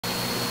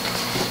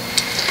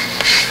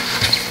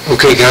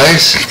Okay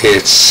guys,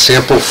 it's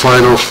sample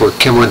final for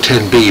Chem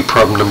 110B,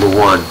 problem number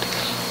 1.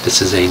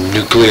 This is a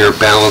nuclear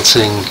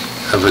balancing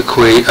of a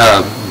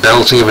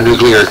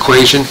nuclear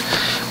equation.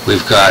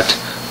 We've got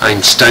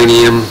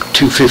Einsteinium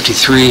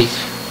 253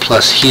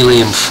 plus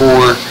helium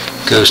 4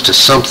 goes to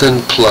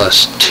something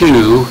plus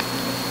 2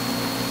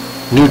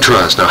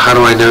 neutrons. Now how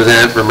do I know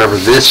that? Remember,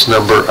 this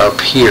number up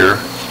here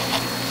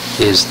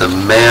is the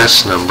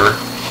mass number,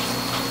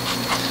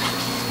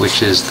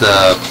 which is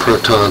the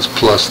protons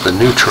plus the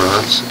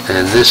neutrons,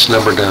 and this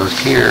number down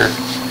here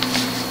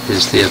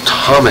is the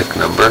atomic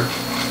number,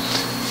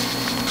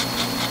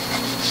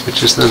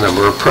 which is the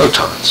number of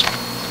protons.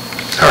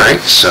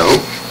 Alright,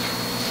 so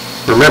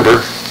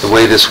remember, the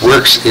way this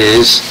works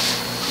is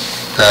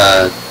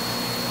the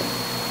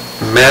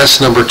mass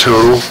number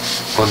total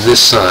on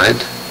this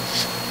side,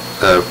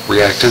 the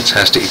reactants,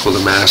 has to equal the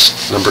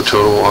mass number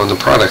total on the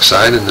product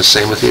side, and the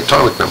same with the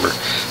atomic number.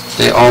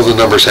 All the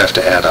numbers have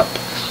to add up.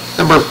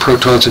 Number of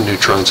protons and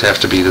neutrons have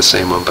to be the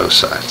same on both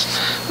sides.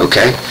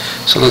 Okay,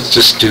 so let's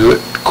just do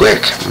it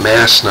quick.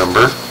 Mass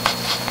number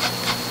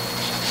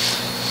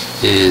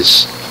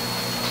is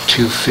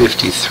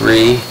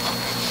 253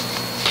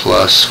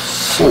 plus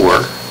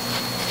 4,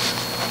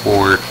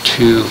 or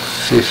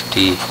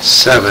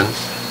 257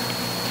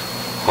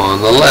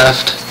 on the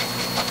left,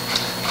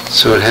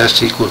 so it has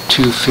to equal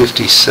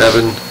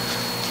 257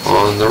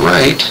 on the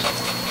right,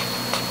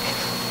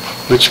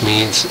 which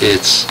means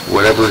it's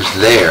whatever's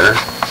there,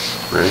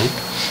 right,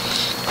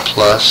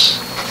 plus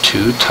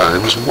 2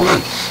 times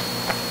 1.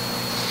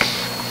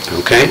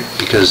 Okay,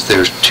 because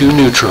there's 2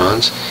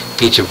 neutrons,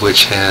 each of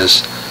which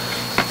has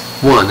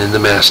 1 in the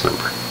mass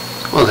number.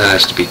 Well, that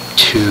has to be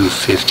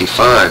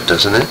 255,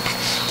 doesn't it?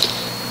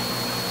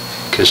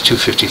 Because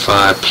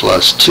 255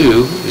 plus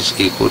 2 is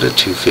equal to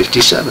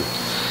 257.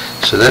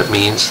 So that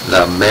means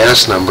the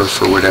mass number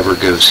for whatever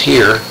goes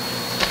here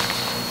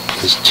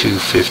is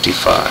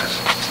 255.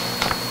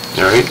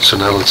 Alright, so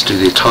now let's do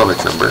the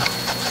atomic number.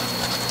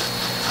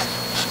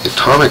 The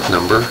atomic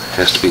number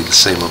has to be the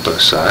same on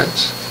both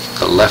sides.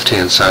 The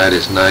left-hand side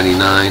is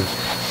 99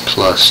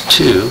 plus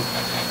 2,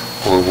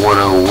 or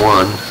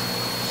 101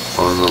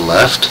 on the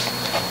left,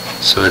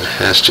 so it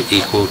has to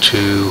equal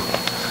to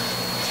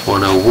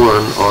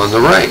 101 on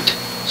the right.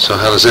 So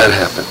how does that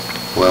happen?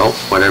 Well,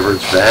 whatever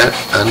that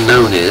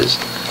unknown is,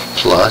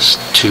 plus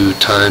 2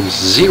 times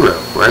 0,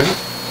 right?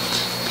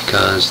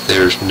 Because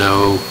there's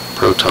no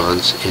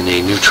protons in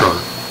a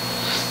neutron.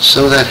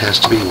 So that has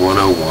to be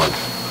 101.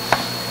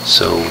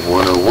 So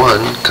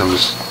 101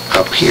 comes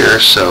up here,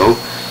 so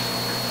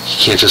you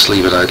can't just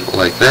leave it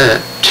like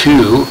that.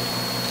 2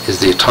 is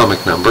the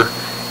atomic number,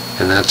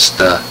 and that's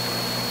the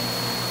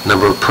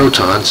number of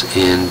protons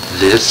in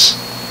this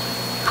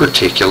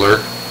particular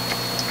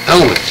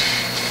element.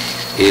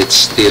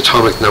 It's the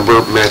atomic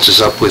number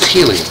matches up with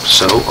helium,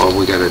 so all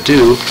we got to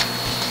do,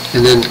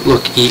 and then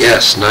look,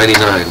 ES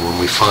 99, when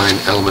we find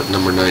element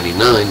number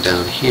 99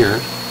 down here,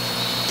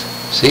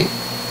 see,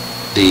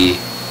 the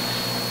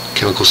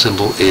chemical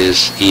symbol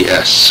is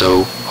ES,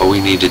 so all we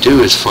need to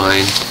do is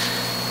find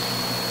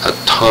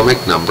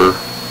atomic number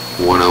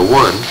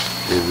 101,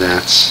 and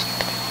that's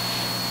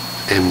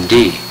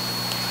MD.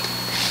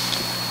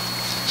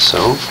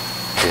 So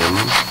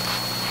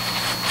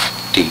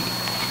MD.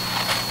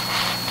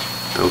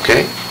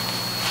 Okay?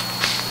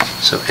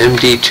 So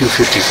MD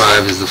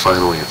 255 is the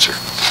final answer.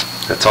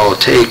 That's all it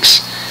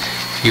takes.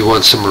 If you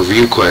want some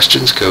review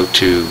questions, go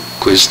to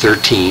quiz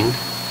 13,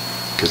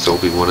 because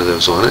there'll be one of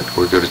those on it,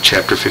 or go to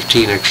chapter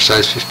 15,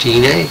 exercise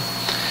 15A.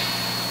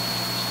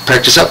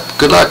 Practice up.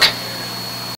 Good luck.